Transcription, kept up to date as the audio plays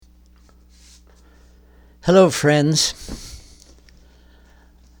Hello, friends.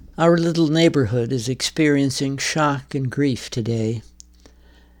 Our little neighborhood is experiencing shock and grief today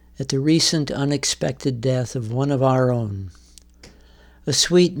at the recent unexpected death of one of our own. A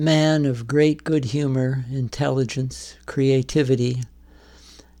sweet man of great good humor, intelligence, creativity,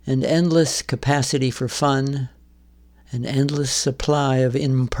 and endless capacity for fun, an endless supply of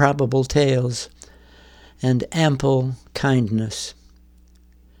improbable tales, and ample kindness.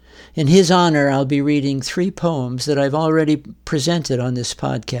 In his honor, I'll be reading 3 poems that I've already presented on this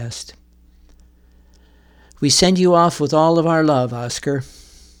podcast. We send you off with all of our love, Oscar.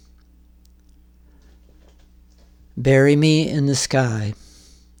 Bury me in the sky.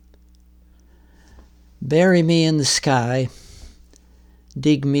 Bury me in the sky.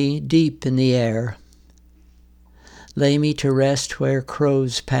 Dig me deep in the air. Lay me to rest where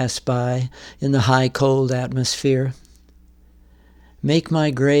crows pass by in the high cold atmosphere. Make my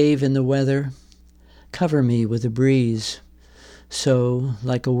grave in the weather, cover me with a breeze, so,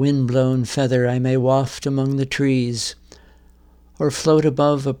 like a wind-blown feather, I may waft among the trees, or float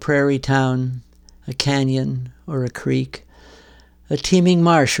above a prairie town, a canyon or a creek, a teeming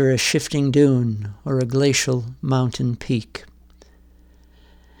marsh or a shifting dune, or a glacial mountain peak.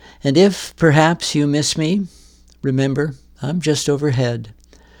 And if, perhaps, you miss me, remember, I'm just overhead,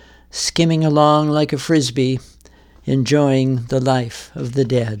 skimming along like a frisbee, enjoying the life of the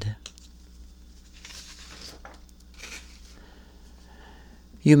dead.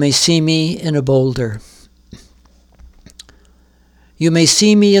 You may see me in a boulder. You may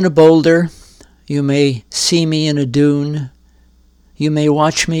see me in a boulder. You may see me in a dune. You may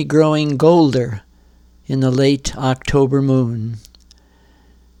watch me growing golder in the late October moon.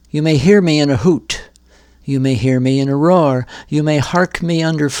 You may hear me in a hoot. You may hear me in a roar. You may hark me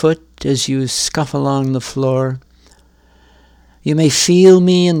underfoot as you scuff along the floor. You may feel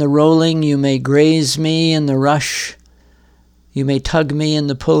me in the rolling, you may graze me in the rush, you may tug me in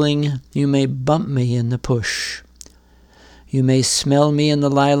the pulling, you may bump me in the push. You may smell me in the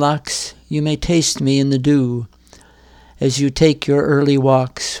lilacs, you may taste me in the dew, as you take your early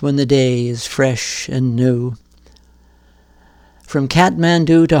walks when the day is fresh and new. From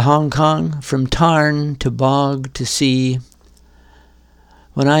Kathmandu to Hong Kong, from tarn to bog to sea,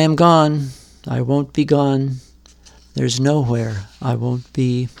 when I am gone, I won't be gone. There's nowhere I won't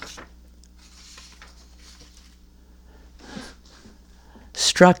be.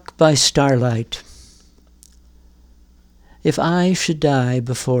 Struck by starlight. If I should die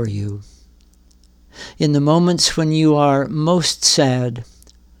before you, in the moments when you are most sad,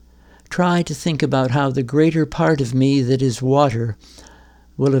 try to think about how the greater part of me that is water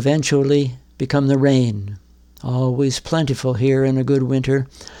will eventually become the rain, always plentiful here in a good winter,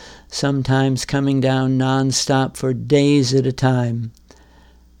 sometimes coming down non-stop for days at a time,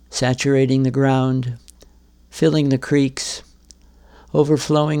 saturating the ground, filling the creeks,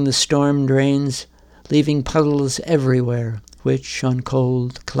 overflowing the storm drains, leaving puddles everywhere, which, on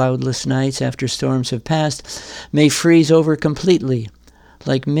cold, cloudless nights after storms have passed, may freeze over completely,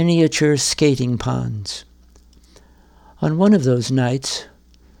 like miniature skating ponds. On one of those nights,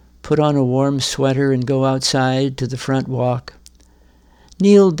 put on a warm sweater and go outside to the front walk.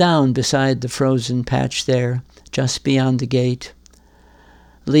 Kneel down beside the frozen patch there, just beyond the gate.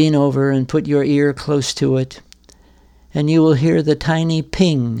 Lean over and put your ear close to it, and you will hear the tiny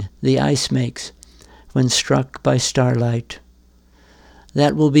ping the ice makes when struck by starlight.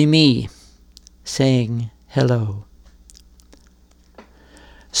 That will be me saying hello.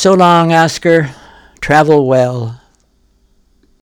 So long, Oscar. Travel well.